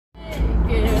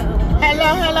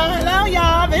Hello,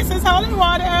 y'all. This is Holy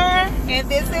Water. And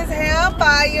this is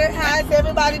Hellfire. How's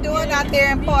everybody doing out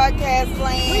there in podcast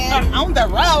land? We are on the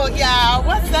road, y'all.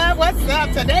 What's up?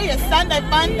 Today is Sunday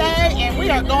Fun Day, and we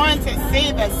are going to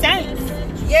see the Saints.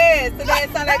 Yes, today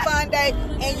is Sunday Fun Day.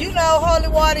 And you know, Holy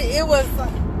Water,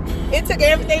 it took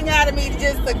everything out of me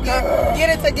just to get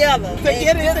it together.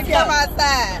 Come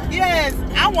outside. Yes,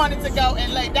 I wanted to go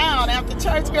and lay down after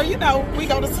church, girl. You know, we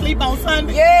go to sleep on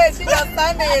Sunday. Yes, you know,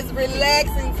 Sunday is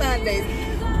relaxing Sundays.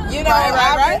 You know,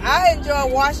 right. I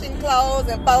enjoy washing clothes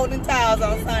and folding towels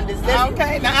on Sundays.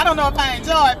 Okay, now I don't know if I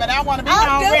enjoy it, but I want to be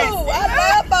home rested. I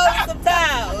love folding some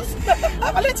towls.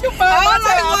 I'm going to let you fold my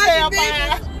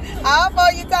towels. I'll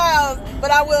fold your towels,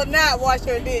 but I will not wash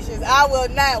your dishes. I will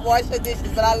not wash your dishes,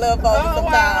 but I love folding some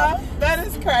towels. That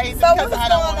is crazy. So what's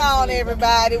going on,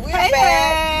 everybody? We're back.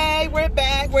 Hey, we're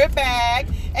back.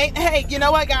 Hey, you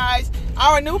know what, guys?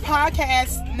 Our new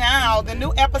podcast now, the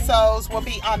new episodes will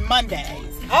be on Mondays.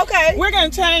 Okay. We're going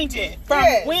to change it from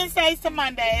Wednesdays to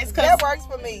Mondays. That works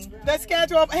for me. The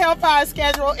schedule, Hellfire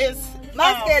schedule is...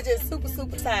 My schedule is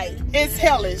super tight. It's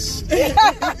hellish.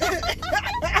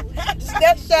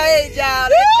 Step shade, y'all.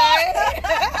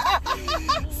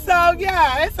 So,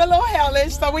 yeah, it's a little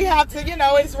hellish. So, we have to, you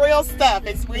know, it's real stuff.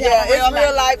 It's real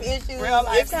life issues. Real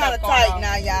life it's kind of tight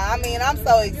now, y'all. I mean, I'm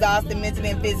so exhausted mentally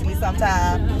and physically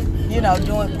sometimes, you know,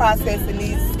 processing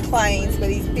these claims for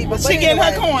these people. But she getting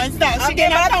her coins, though. She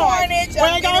getting her coins.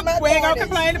 We ain't going to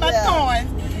complain about the coins.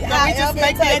 So we just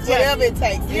make it whatever it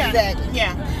takes. Yeah. Exactly.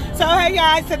 Yeah. So, hey,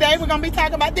 guys, today we're going to be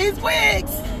talking about these wigs.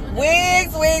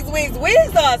 Wigs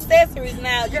are accessories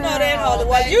now. You know that, Holy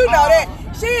Water. You know that.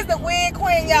 She's the wig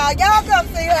queen, y'all. Y'all come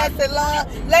see her at salons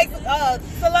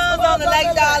on the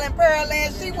Lake Darling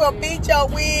Pearland. She will beat your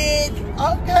wig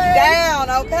down,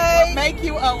 okay? We'll make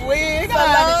you a wig.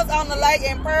 Salons on the lake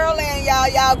in Pearland, y'all.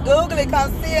 Y'all Google it,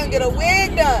 come see her and get a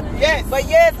wig done. Yes. But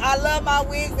yes, I love my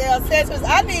wigs. They're accessories.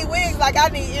 I need wigs like I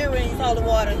need earrings, Holy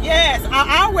Water. Yes,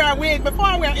 I wear a wig before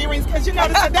I wear earrings because you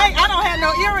notice today I don't have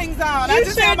no earrings on. I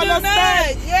just have my little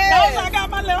stud. Yes. I got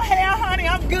my little hair, honey.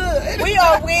 I'm good. We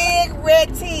are wig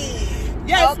ready.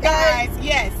 Yes, guys.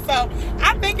 Yes. So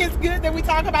I think it's good that we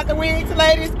talk about the wigs,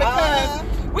 ladies, because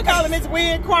we call them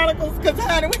Wig Chronicles. Because,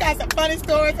 honey, we got some funny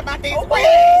stories about these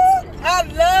wigs. I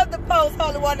love the post,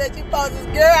 Holy Water, that you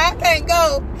posted. Girl, I can't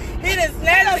go. He done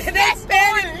snatched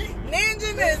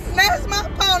Ninja done snatched my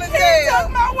ponytail. He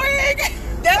took my wig.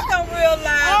 That's some real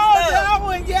life stuff. That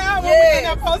one, when we end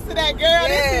up posting that, girl,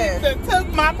 this is took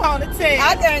my ponytail.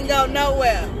 I can't go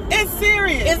nowhere. It's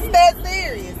serious. It's that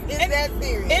serious. That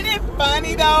serious. Isn't it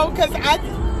funny though? Because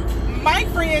my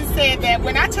friend said that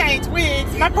when I change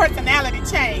wigs, my personality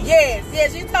changed.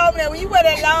 Yes. You told me that when you wear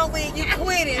that long wig, you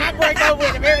quit it. I break up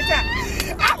with him every time.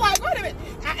 I'm like, wait a minute.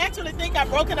 I actually think I've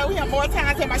broken up with him more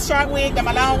times in my short wig than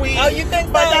my long wig. Oh, you think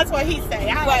so? But that's what he say.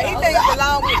 Right, he thinks it's a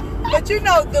long wig. But you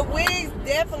know, the wigs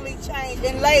definitely change.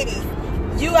 And ladies,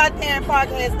 you out there in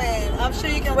podcast land, I'm sure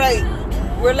you can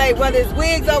relate whether it's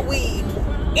wigs or weave.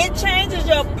 It changes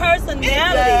your personality.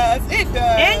 It does.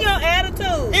 And your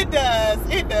attitude. It does.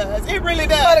 It really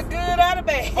does. For the good or the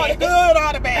bad. For the good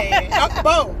or the bad.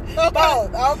 Both.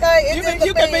 Both, okay?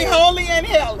 You can be holy and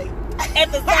helly.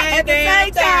 At the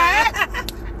same time.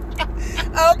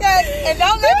 Okay? And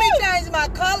don't let me change my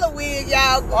color wig,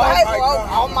 y'all.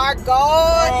 Oh my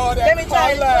God. Let me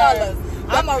change colors.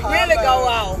 I'm going to really go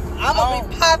off. I'm going to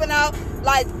be popping out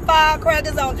like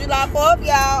firecrackers on July 4th,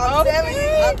 y'all. I'm telling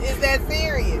you, it's that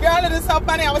serious. Girl, it is so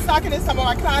funny. I was talking to some of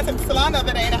my clients at the salon the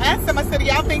other day, and I asked them, I said, do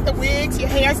y'all think the wigs, your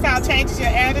hairstyle changes your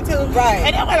attitude? Right.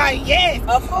 And they were like, yes.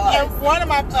 Of course. And one of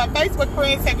my Facebook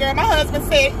friends said, girl, my husband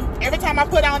said, every time I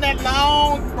put on that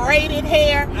long braided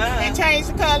hair and change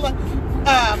the color,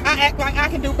 I act like I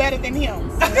can do better than him.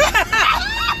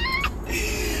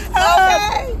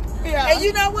 Okay. Yeah. And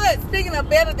you know what? Speaking of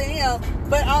better than him,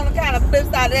 but on the kind of flip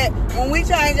side of that, when we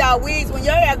change our wigs, when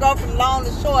your hair go from long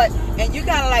to short, and you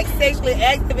kind of like sexually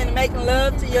active and making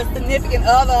love to your significant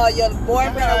other or your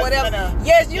boyfriend or whatever,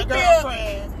 yes, you feel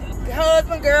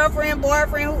husband, girlfriend,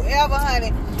 boyfriend, whoever,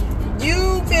 honey.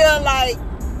 You feel like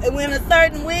when a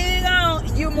certain wig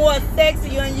on, you're more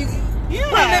sexy and you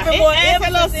put a little bit more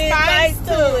emphasis and spice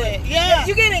to it. Yeah.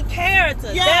 You get in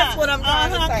character. Yeah. That's what I'm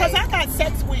trying to say. Because I got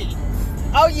sex wigs.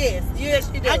 Oh, yes,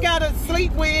 you do. I got a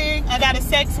sleep wig. I got a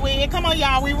sex wig. Come on,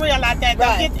 y'all. We real like that.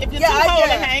 Right. If you're too old,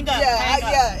 hang up.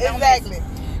 Yeah, exactly.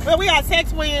 Well, we got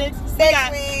sex wigs.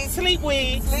 Sleep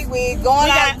wigs.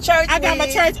 Going out church I got my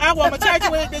church. I wore my church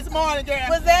wig this morning, girl.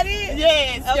 Was that it?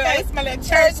 Yes. Okay. Girl, it's my little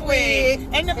church wig.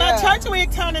 And my church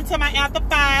wig turned into my after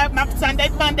 5, my Sunday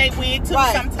Fun Day wig too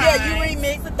sometimes. Yeah, you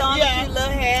remix it on a cute little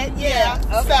hat. Yeah.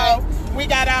 Okay. We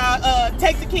got our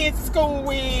take the kids to school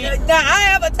wig. Now I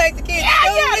have a take the kids to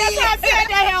school wig. That's why I said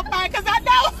that Hellfire, because I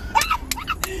know.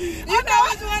 You know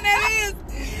which one that is?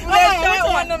 That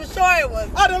short one, them short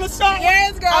ones. Oh, the short one?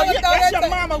 Yes, girl. Oh, yeah, that's your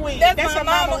mama wig. That's your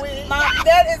mama wig.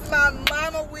 That is my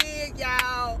mama wig,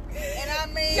 y'all. And I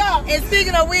mean, and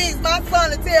speaking of wigs, my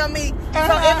son will tell me,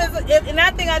 and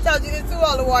I think I told you this too,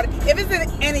 Holy Water, if it's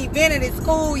an event in his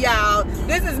school, y'all,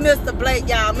 this is Mr. Blake,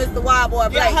 y'all, Mr. Wild Boy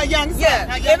Blake. Yeah, her young son.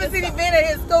 Yeah, if it's an event at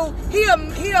his school,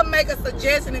 he'll make a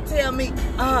suggestion and tell me,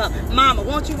 Mama,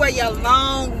 won't you wear your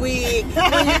long wig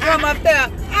when you come up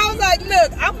there? I was like,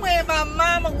 look, I'm wearing my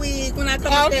mama wig when I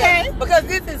come up there. Because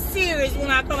this is serious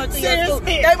when I come up to your school.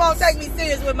 They won't take me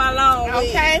serious with my long wig.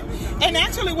 Okay. And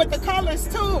actually with the colors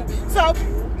too. So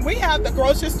we have the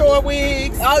grocery store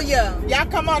wigs. Oh yeah. Y'all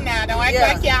come on now. Don't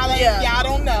act like y'all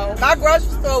don't know. My grocery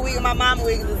store wig and my mama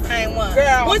wig is the same one.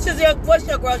 Girl. What's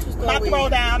your grocery store wig? My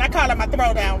throwdown. I call it my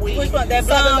throwdown wig. Which one? That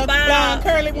blonde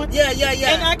curly one? Yeah.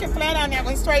 And I can flat on that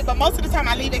one straight, but most of the time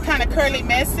I leave it kind of curly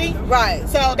messy. Right.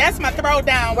 So that's my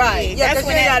throwdown wig. Yeah, because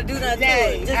you ain't got to do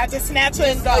nothing to it. I just snatch it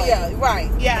and go. Oh yeah,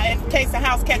 right. Yeah, in case the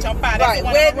house catch on fire. That's the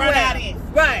one I'm run out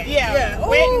in. Right. Yeah.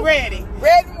 Wet and ready.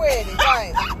 Red and ready.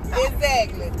 Right.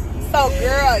 Exactly. So,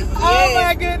 girl, yes. Oh,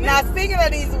 my goodness. Now, speaking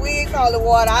of these wigs, Holy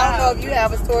Water, I don't know if you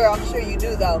have a story. I'm sure you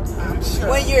do, though. I'm sure.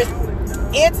 When you're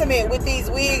intimate with these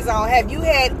wigs on, have you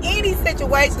had any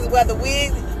situations where the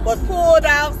wig was pulled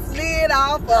off, slid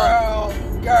off, or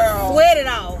sweated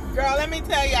off? Girl, let me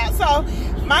tell y'all. So,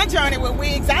 my journey with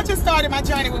wigs, I just started my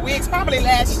journey with wigs probably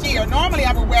last year. Normally,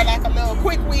 I would wear like a little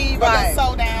quick weave or a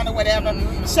sew down or whatever.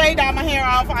 Shade all my hair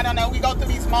off. I don't know. We go through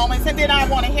these moments. And then I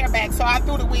want a hair back, so I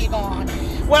threw the wig on.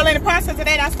 Well, in the process of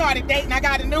that, I started dating. I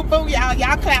got a new boo, y'all.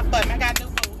 Y'all clap for me. I got a new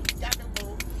boo. Got a new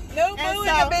boo. New boo in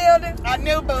the building. A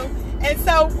new boo. And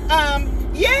so,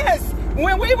 yes,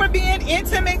 when we were being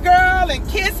intimate, girl, and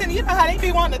kissing, you know how they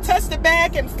be wanting to touch the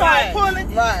back and start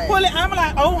pulling. I'm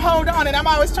like, oh, hold on. And I'm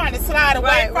always trying to slide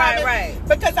away from it.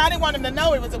 Because I didn't want him to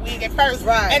know it was a wig at first.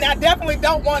 And I definitely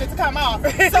don't want it to come off.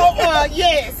 So,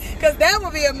 yes. Because that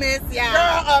would be a mess, y'all.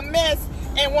 Girl, a mess.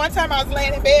 And one time I was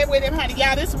laying in bed with him, honey.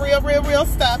 Y'all, this real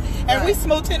stuff. And we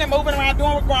smooching and moving around,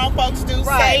 doing what grown folks do.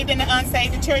 Saved and the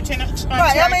unsaved, the church and the unchurched.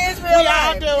 I mean, it's real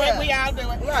life. We all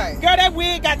do it. Girl, that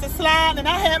wig got to slide, and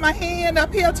I had my hand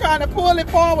up here trying to pull it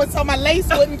forward so my lace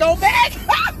wouldn't go back.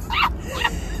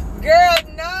 Girl,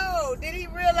 no. Did he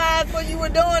realize what you were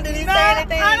doing? Did he say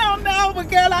anything? I don't know, but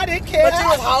girl, I didn't care. But you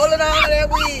was holding on to that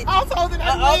wig. I was holding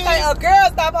on to that wig. Okay, a girl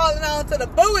stop holding on to the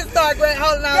boo and start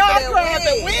holding on to that wig.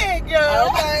 The wig, girl.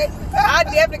 Okay. I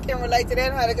definitely can relate to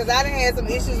that, honey, because I done had some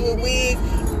issues with wigs.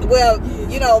 Well,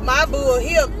 you know, my boo,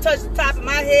 he'll touch the top of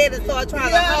my head and start trying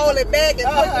to hold it back and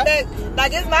push it back.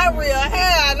 Like, it's my real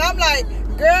hair. And I'm like,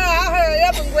 girl, I hurry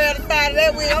up and grab the side of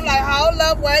that wig. I'm like, hold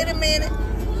up, wait a minute.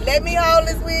 Let me hold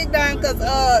this wig down, because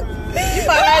you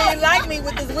might not even like me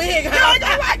with this wig on. You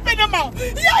don't like me no more.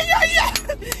 Yeah.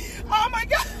 Oh, my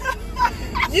God.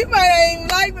 You might not even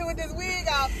like me with this wig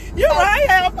on. You're right,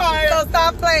 Hellfire. So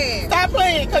stop playing. Stop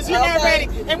playing, because you're not ready.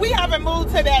 And we haven't moved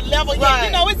to that level yet.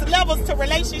 You know, it's levels to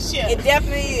relationship. It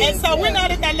definitely is. And so we're not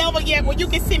at that level yet where you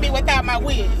can see me without my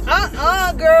wig.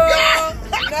 Girl.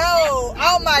 No.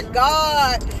 Oh, my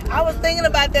God. I was thinking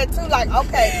about that, too. Like,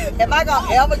 okay, am I going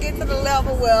to ever get to the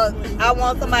level where I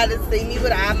want somebody to see me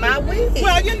without my wig?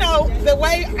 Well, you know, the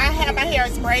way I have my hair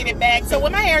is braided back. So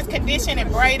when my hair is conditioned and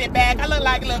braided back, I look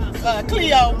like a little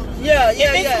Cleo. Yeah.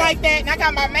 If it's like that and I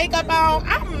got my makeup on,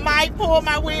 I might pull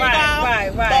my wig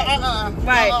off.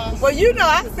 But Well, you know,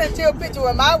 I sent you a picture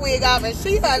with my wig off, and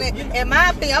she, honey, in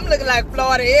my opinion, I'm looking like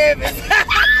Florida Evans.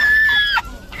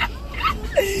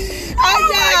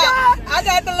 I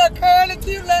got the little curly,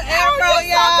 cute little afro,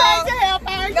 y'all.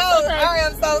 I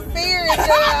am so serious, girl.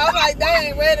 I'm like, they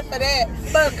ain't ready for that.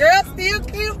 But girl, still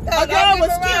cute, though. A girl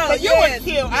was cute, but you were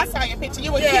cute. I saw your picture.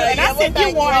 You were cute, and I said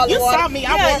you wore it. You saw me.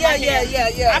 I wore my hair.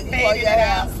 I faded it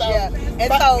out.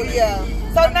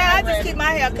 So now I just keep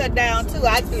my hair cut down too.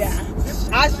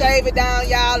 I shave it down,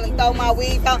 y'all, and throw my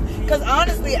wig on. Because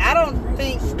honestly, I don't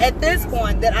think at this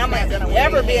point that I'm gonna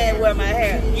ever be able to wear my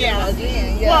hair.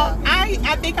 Again. Well,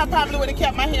 I think I probably would have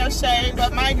kept my hair shaved,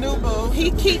 but my new boo,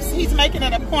 he's making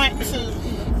it a point to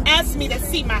ask me to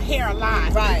see my hair a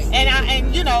lot.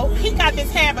 And you know, he got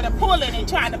this habit of pulling and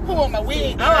trying to pull my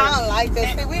wig. Oh, I don't like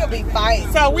that. See, we'll be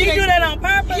fighting. So we do that on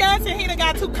purpose? Yes, and he done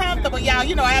got too comfortable, y'all.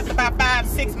 You know, after about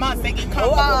 5-6 months, they get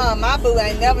comfortable. My boo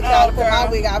ain't never tried to pull my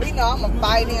wig out. He know I'm gonna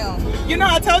fight him. You know,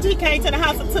 I told you he came to the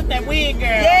house and took that wig, girl.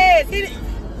 Yes,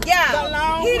 Yeah. The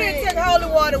long he wig. didn't took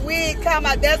holy water wig, come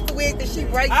out. That's the wig that she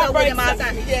breaks up with him all the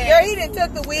time. Yeah. Girl, he didn't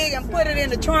took the wig and put it in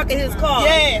the trunk of his car.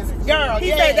 Yes, girl. He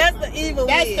said that's the evil wig.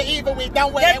 That's the evil wig.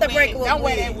 Don't wear That's that the wig. breakaway Don't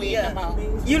wear wig. that wig Yeah. no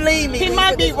more. You leave me. He when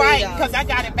might you be put this right wig on. because I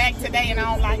got it back today and I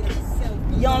don't like it.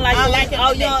 You don't like I the like wig? it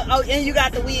Oh, today. and you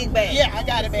got the wig back. Yeah, I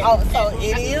got it back. Oh, so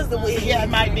it is the wig. Yeah, it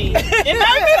might be. It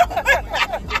might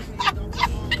be.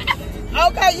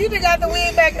 Okay, you done got the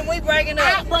wig back and we breaking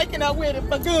up. I'm breaking up with it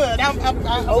for good. I'm for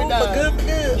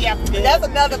good. Yeah, for good. That's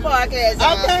another podcast,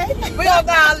 y'all. Okay. We gonna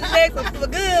call the next one for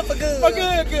good. For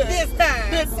good. This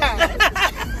time.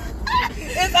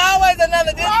 It's always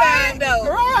another this time, though.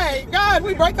 Right. God,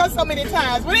 we break up so many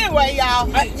times. But anyway, y'all.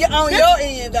 You're on your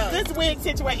end, though. This wig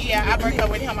situation, yeah, I break up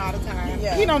with him all the time.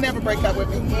 Yeah. He don't never break up with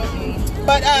me. Mm-hmm.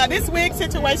 But this wig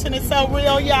situation is so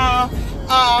real, y'all.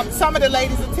 Some of the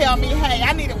ladies will tell me, hey,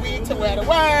 I need a wig to wear to work.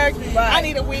 Right. I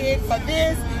need a wig for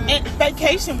this. And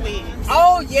vacation wigs.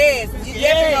 Oh, yes. You definitely know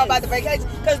Yes. about the vacation.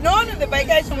 Because normally the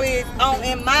vacation wigs,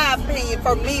 in my opinion,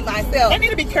 for me, myself, They need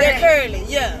to be curly. they're curly,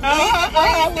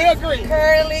 yeah. We agree.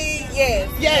 Curly, yes.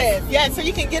 Yes, so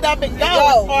you can get up and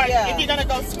go. Or if you're going to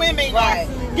go swimming Right.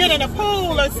 or get in a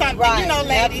pool or something. Right. You know,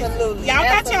 ladies. Absolutely. Y'all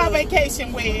got y'all Absolutely.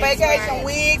 vacation wigs. Vacation right?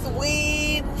 wigs,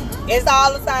 weave, it's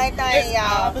all the same thing, It's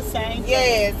y'all. all the same.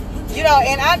 Yes. You know,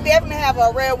 and I definitely have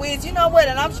a rare wig. You know what?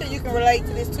 And I'm sure you can relate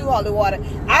to this too, Holy Water.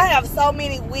 I have so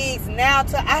many wigs now,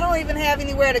 I don't even have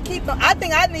anywhere to keep them. I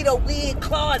think I need a wig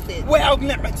closet. Well,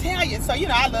 let me tell you. So,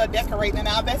 I love decorating and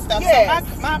all that stuff. Yes.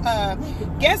 So, my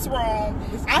guest room,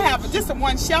 I have just a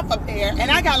one shelf up there, and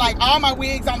I got like all my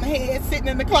wigs on the head sitting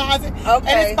in the closet.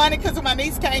 Okay. And it's funny because when my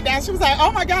niece came down, she was like,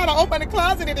 oh my God, I opened the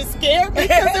closet and it scared me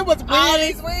because it was wigs. All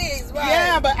these wigs, right.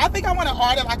 Yeah, but I think I want to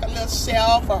order like a little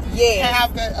shelf or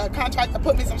have the contractor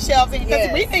put me some shelves in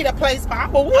because we need a place for our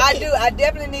wigs. I do. I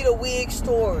definitely need a wig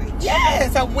storage.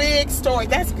 Yes, a wig storage.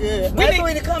 That's good. We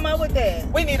need to come up with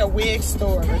that. We need a wig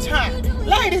storage, huh?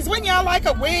 Ladies, wouldn't y'all like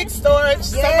a wig storage?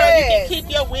 Somewhere you can keep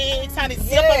your wigs, honey, zip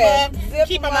them up,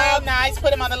 keep them all nice, put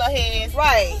them on the little heads.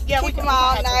 Right. Yeah, keep them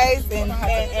all nice and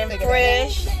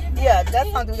fresh. Yeah, that's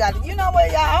something we got to. You know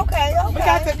what, y'all? Okay. We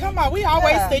got to come on. We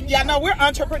always think, y'all know we're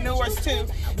entrepreneurs too.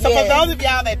 So for those of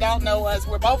y'all that don't know us,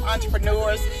 we're both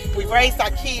entrepreneurs. We've raised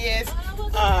our kids.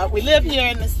 We live here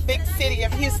in this big city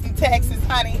of Houston, Texas,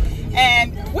 honey.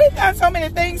 And we've done so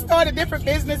many things, started different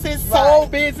businesses,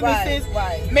 sold businesses,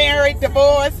 married,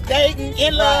 divorced, dating,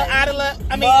 in love, out of love.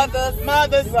 I mean,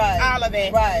 mothers, all of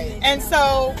that. Right. And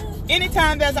so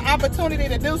anytime there's an opportunity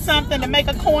to do something to make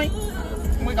a coin,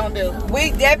 we're going to do it.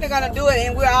 We definitely going to do it.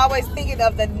 And we're always thinking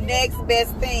of the next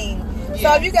best thing.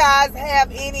 So if you guys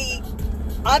have any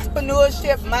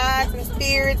entrepreneurship minds and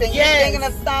spirits and you're thinking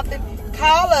of something,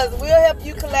 call us. We'll help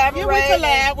you collaborate.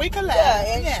 Yeah, we collab.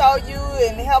 Yeah, and show you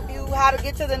and help you how to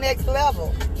get to the next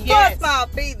level. For a small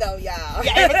fee, though, y'all.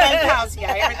 Yeah, everything costs,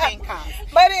 y'all. Everything costs.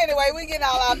 But anyway, we getting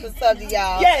all off the subject,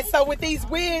 y'all. Yeah, so with these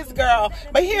wigs, girl.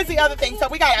 But here's the other thing. So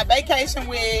we got our vacation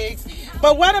wigs.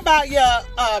 But what about your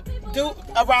do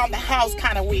around the house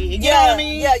kind of wig? You know what I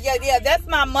mean? Yeah. That's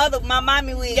my mommy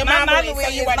wig. My mommy wig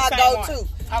is my go-to.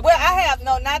 Okay. Well, I have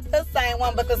not the same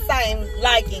one, but the same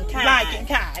liking kind.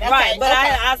 Okay. Right, but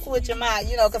I switch them out,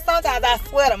 because sometimes I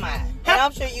sweat them out. And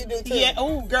I'm sure you do too. Yeah,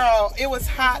 oh girl, it was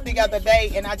hot the other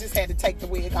day and I just had to take the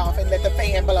wig off and let the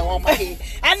fan blow on my head.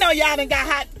 I know y'all done got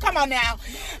hot. Come on now.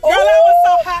 Girl, I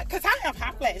was so hot because I have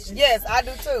hot flashes. Yes, I do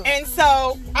too. And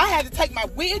so I had to take my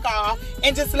wig off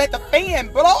and just let the fan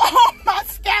blow on my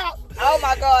scalp. Oh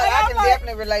my God, I can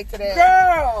definitely relate to that.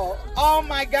 Girl, oh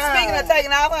my God. Speaking of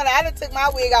taking off, honey, I done took my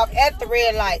wig off at the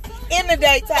red light in the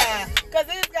daytime. Because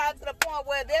it's got to the point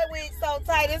where that wig's so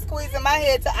tight, it's squeezing my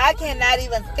head till I cannot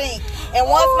even think. And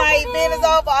once my event is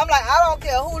over, I'm like, I don't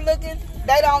care who looking,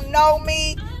 they don't know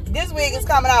me. This wig is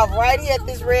coming off right here at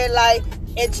this red light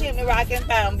at Chimney Rock and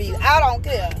Fountain View. I don't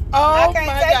care. I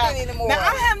can't take it anymore. Now,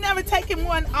 I have never taken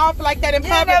one off like that in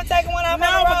public. You never taken one off?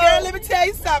 No, but girl, let me tell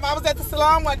you something. I was at the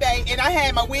salon one day and I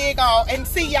had my wig on. And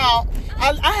see, y'all,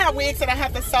 I have wigs that I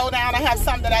have to sew down. I have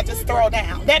some that I just throw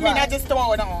down. That means I just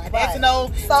throw it on. There's no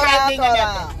tightening or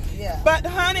nothing. Yeah. But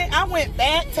honey, I went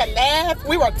back to laugh.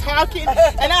 We were talking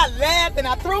and I laughed and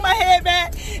I threw my head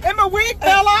back and my wig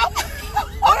fell off.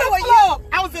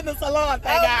 I was in the salon,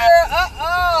 thank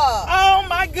God. Oh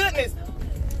my goodness.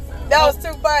 That was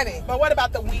too funny. But what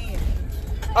about the wind?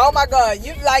 Oh my God.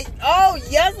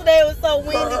 Yesterday it was so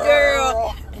windy,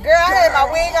 girl. Girl, I had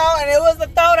my wig on and it was a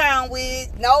throwdown wig.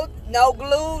 No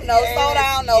glue, no sew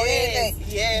down, no anything.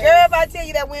 Yes. Girl, if I tell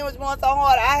you that wind was blowing so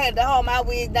hard, I had to hold my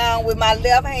wig down with my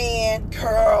left hand.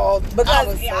 Girl, because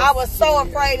I was so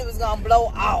afraid it was going to blow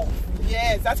off.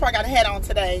 Yes, that's why I got a hat on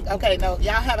today. Okay, no,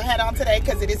 y'all have a hat on today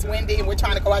because it is windy and we're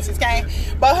trying to go watch this game.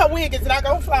 But her wig is not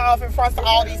going to fly off in front of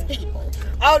all these people.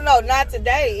 Oh, no, not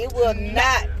today. It will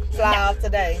not fly off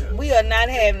today. We are not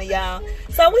having it, y'all.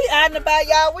 So we out and about,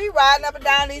 y'all. We riding up and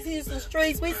down these Houston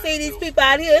streets. We see these people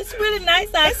out here. It's really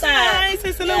nice outside. It's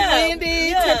nice. It's a little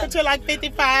windy. Temperature like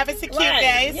 55. It's a cute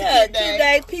day. It's a cute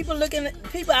day.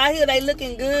 People out here, they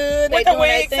looking good. With they the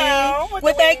wigs on.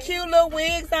 With their cute little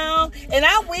wigs on. And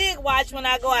I wig watch when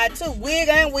I go out too. Wig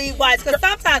and wig watch. Because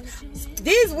sometimes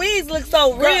these wigs look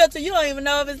so real to you don't even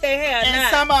know if it's their hair or and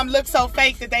not. Some of them look so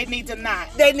fake that they need to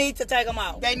not. They need to take them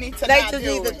off. They need to They not just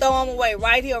do need to it. throw them away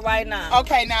right here, right now.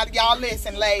 Okay, now y'all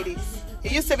listen, ladies.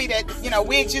 It used to be that,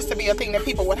 wigs used to be a thing that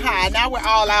people would hide. Now we're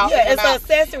all out. Yeah, it's an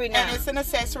accessory now. And it's an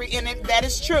accessory, and that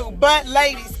is true. But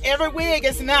ladies, every wig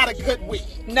is not a good wig.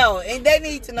 No, and they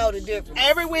need to know the difference.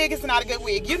 Every wig is not a good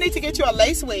wig. You need to get you a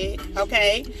lace wig,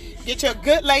 okay? Get you a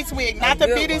good lace wig, not the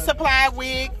beauty supply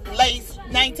wig, lace,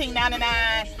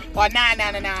 $19.99 or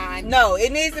 $9.99. No,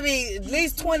 it needs to be at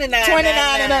least $29.99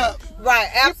 and up. Right,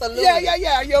 absolutely.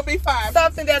 Yeah. You'll be fine.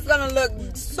 Something that's gonna look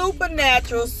super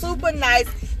natural, super nice,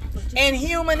 and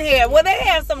human hair. Well, they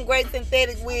have some great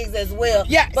synthetic wigs as well.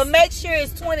 Yes. But make sure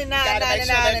it's $29.99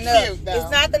 and up. Cute,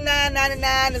 it's not the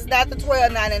 $9.99. It's not the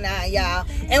 $12.99, y'all.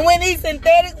 And when these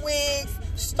synthetic wigs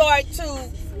start to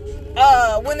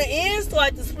when the ends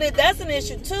start to split, that's an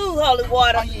issue too, Holy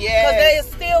Water. Oh, yeah. Because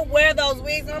they still wear those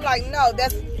wigs, and I'm like, no,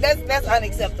 that's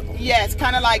unacceptable. Yeah, it's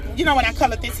kind of like, when I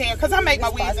colored this hair, because I make my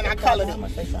wigs and I colored them.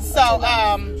 So,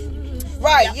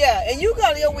 right, yeah. And you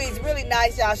color your wigs really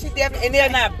nice, y'all. She definitely, and they're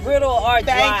not brittle or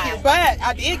dry. Thank you. But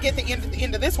I did get the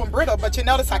end of this one brittle, but you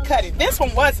notice I cut it. This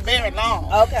one was very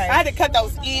long. Okay. I had to cut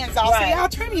those ends off. Right. So y'all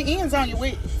trim your ends on your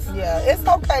wigs. Yeah, it's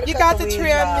okay to You cut got the to wigs, trim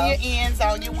y'all. your ends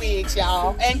on your wigs,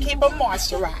 y'all, and keep them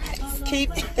moisturized.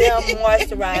 Keep them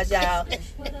moisturized, y'all.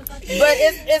 But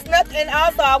it's nothing. And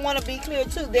also, I want to be clear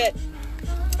too that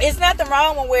it's nothing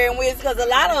wrong with wearing wigs, because a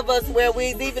lot of us wear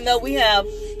wigs even though we have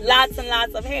lots and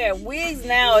lots of hair. Wigs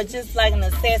now are just like an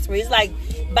accessory. It's like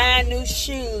buying new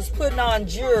shoes, putting on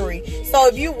jewelry. So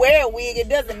if you wear a wig, it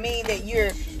doesn't mean that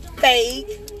you're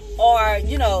fake or are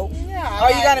you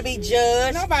gonna be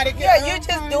judged. Nobody can. Yeah, you're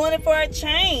just doing it for a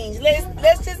change.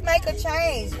 Let's just make a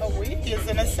change. A wig is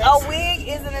an accessory. A wig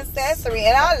is an accessory,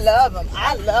 and I love them.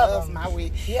 I love them. My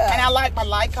wig. Yeah. And I like my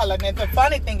light color. And the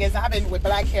funny thing is, I've been with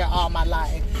black hair all my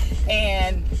life,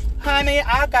 and honey,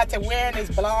 I got to wearing this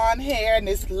blonde hair and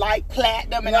this light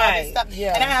platinum and all this stuff.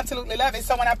 Yeah. And I absolutely love it.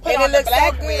 So when I put and on the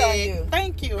black so good wig, on you.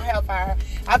 Thank you, Hellfire.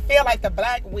 I feel like the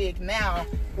black wig now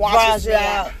washes you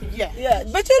out. Yeah.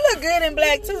 But you look good in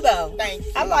black too, though. Thank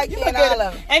you. I like you you look all good.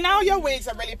 of them. And all your wigs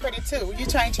are really pretty too. You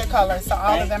change your colors, so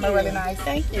all of them are really nice.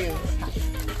 Thank you.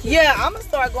 Yeah, I'm gonna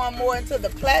start going more into the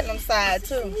platinum side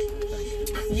too.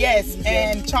 Yes,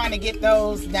 and trying to get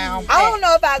those down. I don't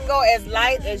know if I can go as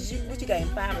light as you. What you got,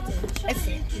 5 or 10? Let's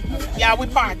see. Yeah, we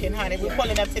parking, honey. We're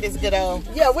pulling up to this good old.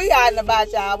 Yeah, we out and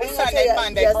about, y'all. We Sunday,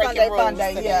 Monday, yeah, breaking Sunday, rules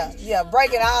Monday. today. Yeah,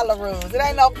 breaking all the rules. It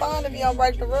ain't no fun if you don't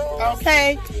break the rules.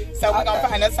 Okay, so we're gonna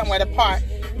find us somewhere to park.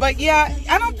 But yeah,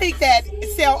 I don't think that.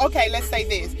 So okay, let's say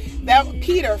this. That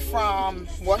Peter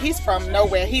he's from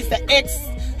nowhere. He's the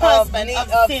ex-husband of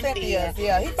Cynthia.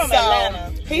 Yeah, he's from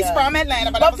Atlanta. He's from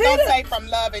Atlanta, but I was gonna say from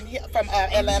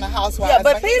Atlanta Housewives. Yeah,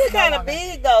 but Peter kind of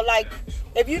big though. Like,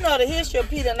 if you know the history of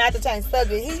Peter, not to change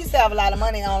subject, he used to have a lot of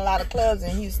money on a lot of clubs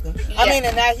in Houston. Yeah. I mean,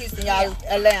 not Houston, y'all,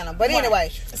 Atlanta. But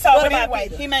anyway. So anyway,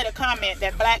 he made a comment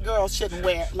that black girls shouldn't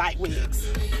wear light wigs.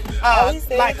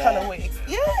 Light color wigs.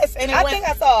 Yes. And I think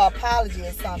I saw an apology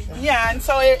or something. Yeah, and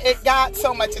so it got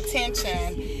so much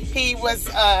attention. He was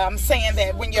saying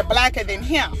that when you're blacker than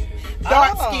him,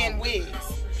 dark-skinned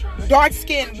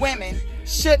women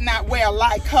should not wear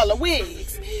light color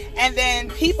wigs. And then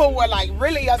people were like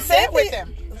really upset with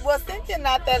him. Well, Cynthia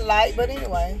not that light, but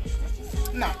anyway.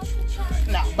 No,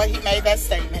 but he made that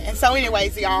statement. And so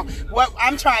anyways, y'all, what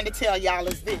I'm trying to tell y'all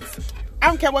is this. I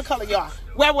don't care what color you are.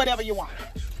 Wear whatever you want.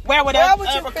 Wear whatever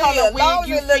color wig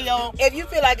you feel. If you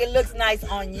feel like it looks nice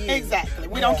on you. Exactly.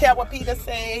 We don't care what Peter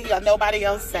say or nobody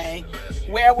else say.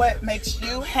 Wear what makes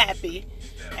you happy.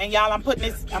 And y'all, I'm putting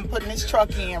this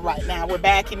truck in right now. We're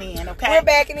backing in, okay? We're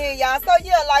backing in, y'all. So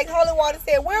yeah, like Holy Water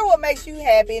said, wear what makes you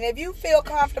happy. And if you feel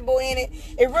comfortable in it,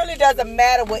 it really doesn't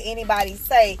matter what anybody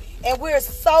say. And we're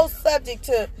so subject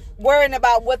to worrying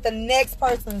about what the next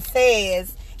person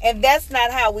says. And that's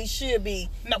not how we should be.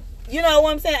 No. You know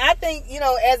what I'm saying? I think,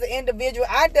 as an individual,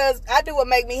 I do what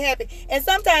make me happy. And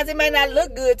sometimes it may not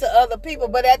look good to other people,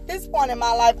 but at this point in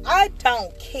my life, I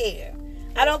don't care.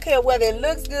 I don't care whether it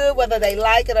looks good, whether they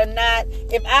like it or not.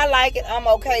 If I like it, I'm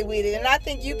okay with it. And I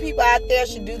think you people out there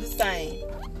should do the same.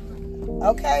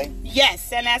 Okay?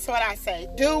 Yes, and that's what I say.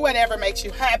 Do whatever makes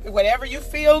you happy. Whatever you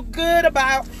feel good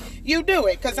about, you do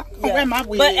it. Because I'm going to wear my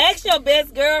wig. But ask your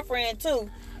best girlfriend, too.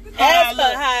 Ask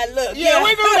her how it looks. Yeah,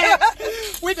 we do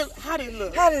that. We do. How does it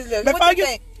look? How does it look? Before What you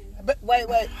think?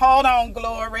 Wait. Hold on,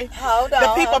 Glory. Hold on.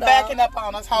 The people backing up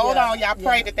on us. Hold on. Y'all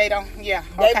pray that they don't. Yeah.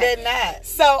 Okay. They did not.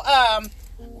 So,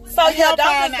 don't just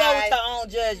go with your own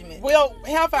judgment. Well,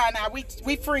 Hellfire and I,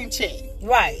 we friend check.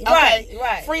 Right.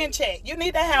 Friend check. You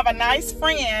need to have a nice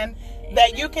friend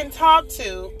that you can talk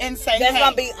to and say, that's hey,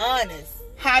 gonna be honest.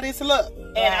 How this look?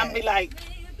 And I'm be like,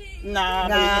 nah,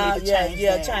 we need to change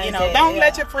that. You know, that. Don't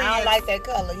let your friends. I don't like that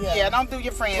color. Yeah, don't do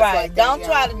your friends right. like Don't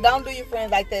that. Don't do your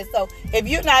friends like that. So if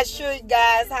you're not sure,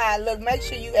 guys, how it look, make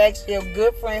sure you ask your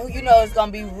good friend who you know is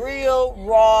gonna be real,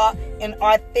 raw, and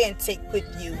authentic with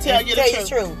you. Tell you the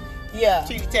truth. Yeah.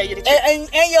 Tell you the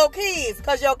truth. And your kids,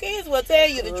 because your kids will tell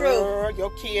you the truth. Your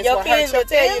kids will tell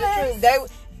you the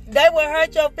truth. They will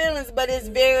hurt your feelings, but it's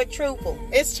very truthful.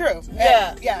 It's true.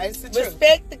 Yeah. Yeah, it's the truth.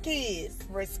 Respect the kids.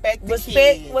 Respect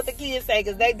what the kids say,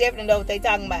 because they definitely know what they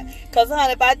talking about. Because,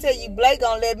 honey, if I tell you, Blake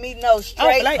gonna let me know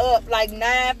straight up like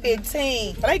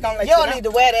 9:15. Blake gonna let you don't need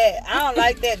to wear that. I don't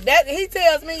like that. He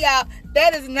tells me, y'all,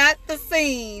 that is not the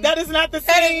scene. That is not the scene?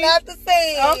 That is not the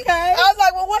scene. Okay. I was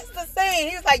like, well, what's the scene?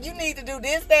 He was like, you need to do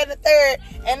this, that, and the third.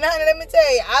 And honey, let me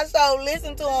tell you, I so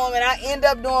listen to him, and I end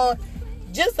up doing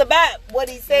just about what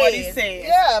he said.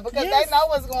 Yeah, because they know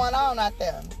what's going on out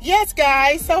there. Yes,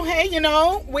 guys. So, hey, you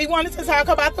know, we wanted to talk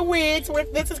about the wigs.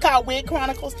 This is called Wig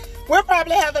Chronicles. We'll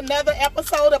probably have another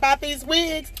episode about these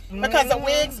wigs because the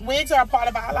wigs are a part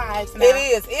of our lives now. It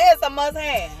is. It's a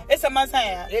must-have. It's a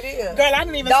must-have. It is. Girl, I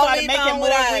didn't even start making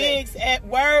more wigs at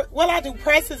work. Well, I do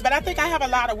presses, but I think I have a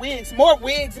lot of wigs. More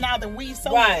wigs now than weave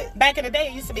sewing. Right. Back in the day,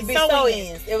 it used to be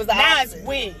sew-ins. It was the now opposite. It's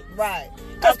wigs. Right.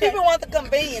 Because people want the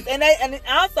convenience. And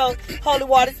also, Holy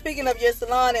Water, speaking of your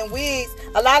salon and wigs,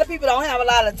 a lot of people don't have a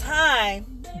lot of time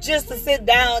just to sit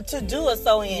down to do a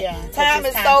sew-in. Yeah, time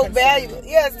is so valuable.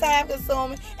 Yeah, it's time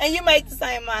consuming. And you make the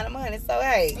same amount of money. So,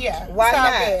 hey, why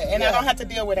not? Good. And I don't have to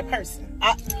deal with a person.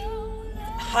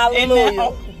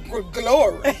 Hallelujah.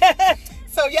 Glory.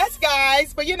 So, yes,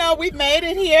 guys. But, you know, we've made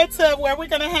it here to where we're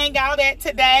going to hang out at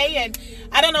today. And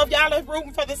I don't know if y'all are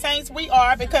rooting for the Saints. We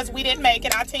are, because we didn't make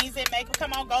it. Our teams didn't make it.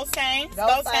 Come on, go Saints.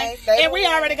 Go Saints. And we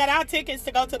already got our tickets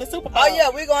to go to the Super Bowl. Oh, yeah,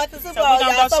 we're going to the Super Bowl,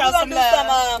 y'all. So we're going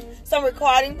to do some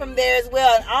recording from there as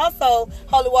well. And also,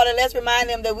 Holy Water, let's remind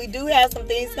them that we do have some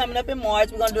things coming up in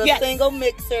March. We're going to do a single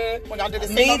mixer. We're going to do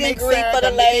the single mixer. Meet and greet for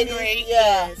the ladies.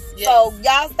 Yeah. So,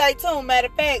 y'all stay tuned. Matter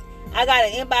of fact, I got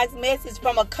an inbox message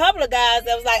from a couple of guys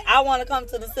that was like, I want to come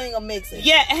to the single mixer.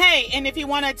 Yeah, hey, and if you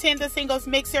want to attend the singles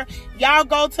mixer, y'all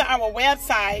go to our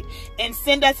website and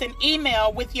send us an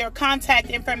email with your contact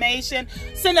information.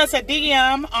 Send us a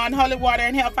DM on Holy Water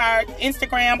and Hellfire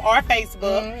Instagram or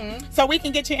Facebook so we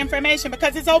can get your information,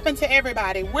 because it's open to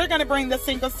everybody. We're going to bring the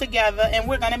singles together and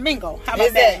we're going to mingle. How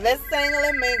about that? Let's single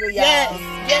and mingle, y'all.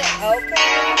 Yes.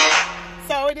 Okay.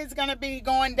 So it is going to be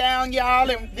going down, y'all,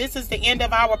 and this is the end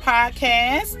of our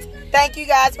podcast. Thank you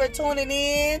guys for tuning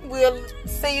in. We'll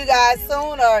see you guys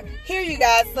soon or hear you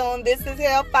guys soon. This is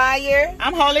Hellfire.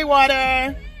 I'm Holy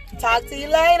Water. Talk to you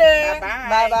later.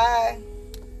 Bye-bye. Bye-bye.